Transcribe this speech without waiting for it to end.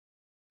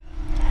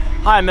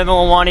Hi, I'm Evan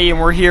Lawani, and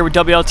we're here with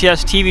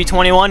WLTS TV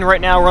 21. Right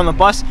now, we're on the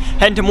bus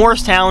heading to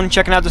Morristown,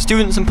 checking out the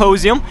Student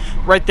Symposium.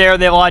 Right there,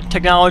 they have a lot of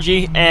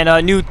technology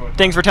and new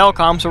things for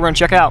telecom, so we're going to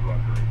check it out.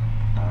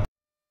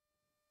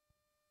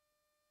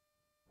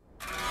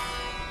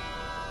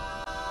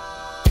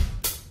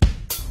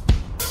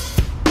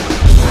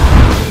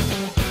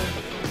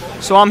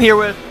 So I'm here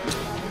with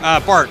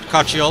Bart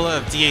Cacciola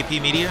of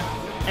DAP Media.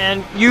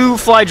 And you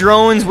fly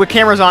drones with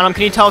cameras on them.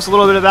 Can you tell us a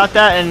little bit about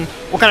that and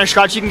what kind of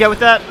shots you can get with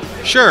that?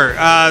 Sure.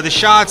 The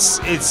shots,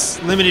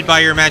 it's limited by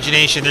your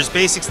imagination. There's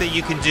basics that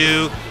you can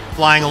do,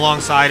 flying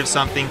alongside of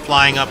something,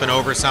 flying up and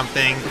over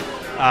something,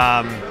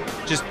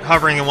 just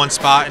hovering in one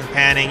spot and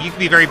panning. You can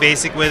be very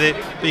basic with it,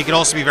 but you can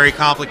also be very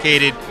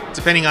complicated.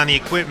 Depending on the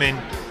equipment,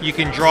 you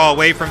can draw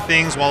away from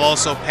things while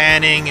also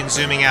panning and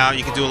zooming out.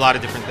 You can do a lot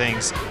of different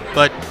things.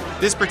 But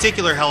this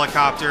particular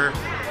helicopter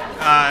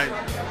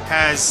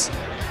has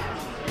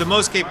the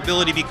most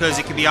capability because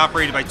it can be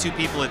operated by two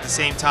people at the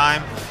same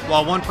time.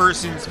 While one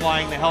person is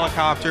flying the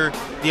helicopter,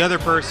 the other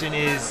person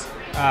is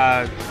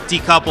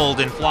decoupled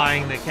and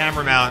flying the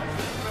camera mount,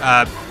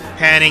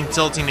 panning,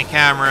 tilting the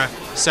camera,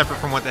 separate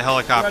from what the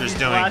helicopter is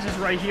doing. Glasses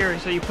right here,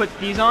 so you put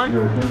these on?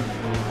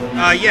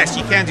 Yes,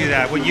 you can do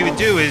that. What you would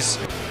do is,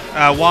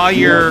 while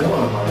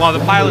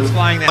the pilot's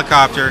flying the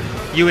helicopter,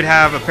 you would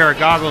have a pair of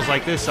goggles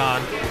like this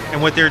on,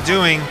 and what they're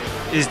doing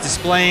is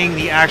displaying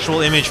the actual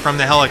image from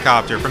the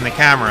helicopter, from the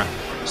camera.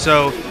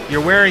 So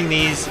you're wearing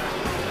these,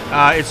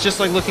 it's just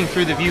like looking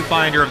through the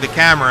viewfinder of the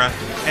camera,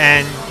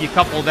 and you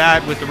couple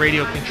that with the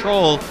radio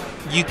control,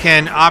 you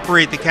can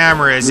operate the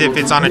camera as if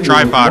it's on a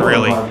tripod,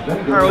 really. All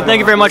right, well, thank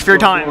you very much for your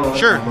time.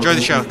 Sure, enjoy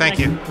the show. Thank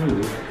you.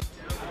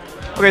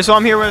 Okay, so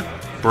I'm here with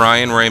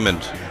Brian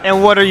Raymond.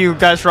 And what are you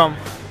guys from?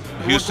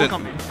 Houston,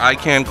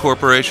 ICANN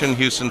Corporation,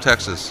 Houston,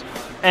 Texas.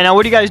 And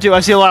what do you guys do? I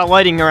see a lot of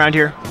lighting around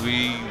here.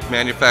 We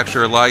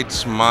manufacture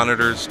lights,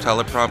 monitors,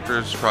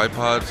 teleprompters,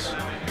 tripods,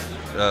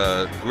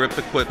 grip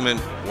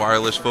equipment,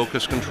 wireless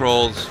focus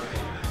controls,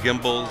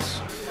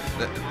 gimbals,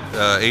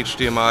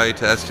 HDMI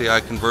to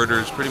SDI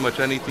converters, pretty much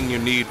anything you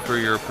need for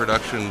your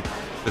production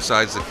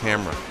besides the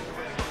camera.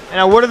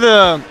 And what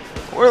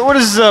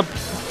is the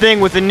thing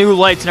with the new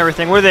lights and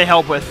everything? What do they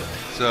help with?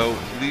 So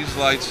these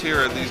lights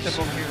here, these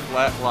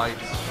flat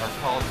lights, are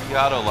called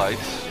Giotto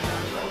lights.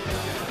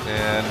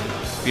 And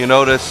if you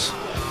notice,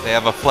 they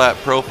have a flat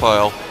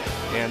profile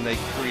and they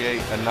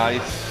create a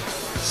nice,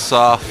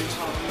 soft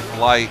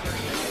light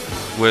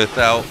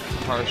without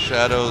harsh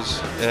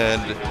shadows,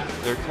 and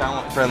they're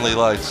talent-friendly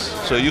lights.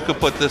 So you could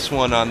put this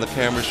one on the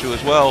camera shoe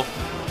as well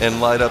and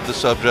light up the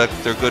subject.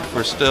 They're good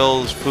for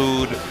stills,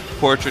 food,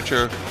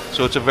 portraiture,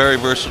 so it's a very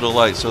versatile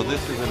light. So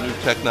this is a new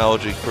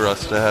technology for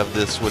us to have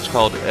this, what's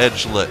called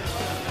edge lit.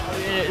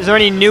 Is there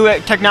any new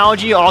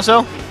technology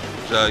also?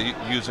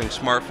 Using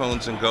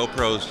smartphones and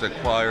GoPros to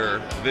acquire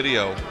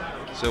video.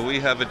 So we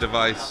have a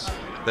device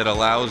that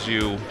allows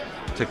you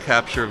to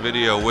capture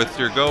video with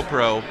your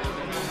GoPro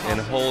and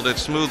hold it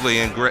smoothly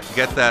and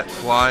get that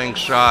flying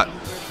shot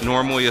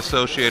normally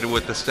associated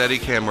with the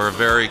Steadicam or a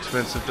very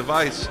expensive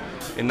device.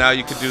 And now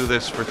you could do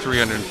this for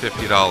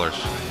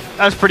 $350.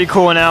 That's pretty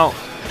cool. Now,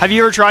 have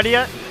you ever tried it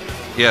yet?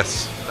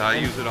 Yes, I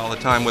use it all the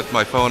time with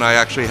my phone. I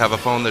actually have a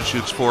phone that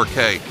shoots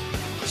 4K.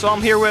 So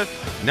I'm here with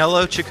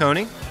Nello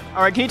Ciccone.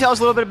 All right, can you tell us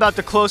a little bit about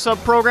the Close-Up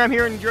program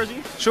here in New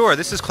Jersey? Sure,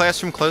 this is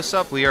Classroom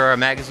Close-Up. We are a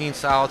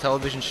magazine-style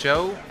television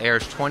show,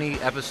 airs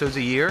 20 episodes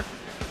a year,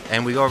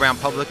 and we go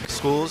around public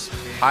schools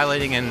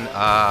highlighting and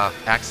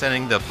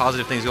accenting the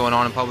positive things going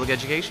on in public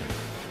education,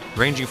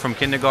 ranging from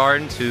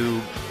kindergarten to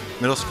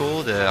middle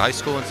school to high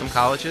school and some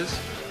colleges,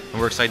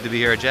 and we're excited to be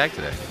here at JAG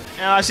today.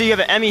 I see you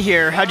have an Emmy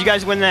here. How'd you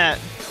guys win that?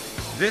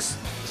 This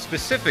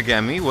specific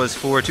Emmy was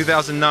for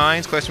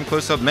 2009's Classroom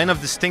Close-Up Men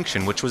of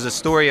Distinction, which was a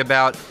story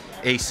about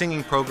a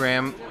singing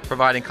program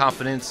providing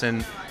confidence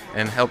and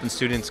helping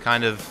students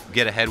kind of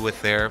get ahead with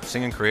their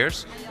singing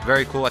careers.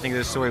 Very cool. I think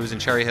this story was in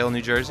Cherry Hill,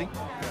 New Jersey.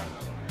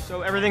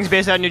 So everything's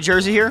based out of New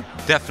Jersey here?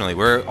 Definitely.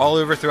 We're all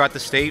over throughout the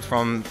state,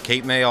 from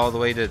Cape May all the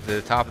way to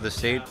the top of the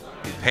state,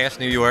 past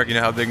New York. You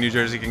know how big New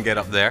Jersey can get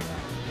up there.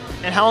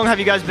 And how long have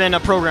you guys been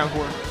a program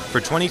for? For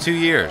 22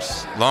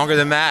 years. Longer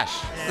than MASH.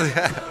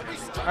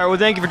 All right, well,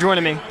 thank you for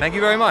joining me. Thank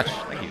you very much.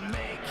 Thank you.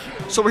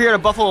 So we're here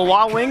at Buffalo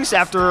Wild Wings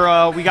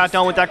after we got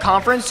done with that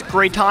conference.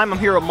 Great time. I'm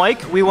here with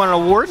Mike. We won an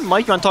award.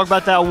 Mike, you want to talk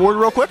about that award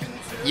real quick?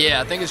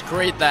 Yeah, I think it's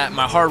great that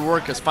my hard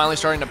work is finally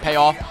starting to pay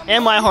off.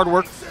 And my hard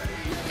work.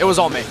 It was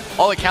all me.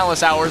 All the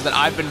countless hours that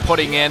I've been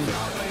putting in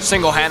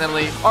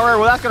single-handedly. All right,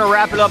 well, that's going to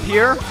wrap it up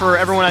here for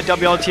everyone at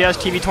WLTS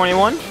TV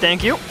 21.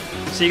 Thank you.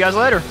 See you guys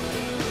later.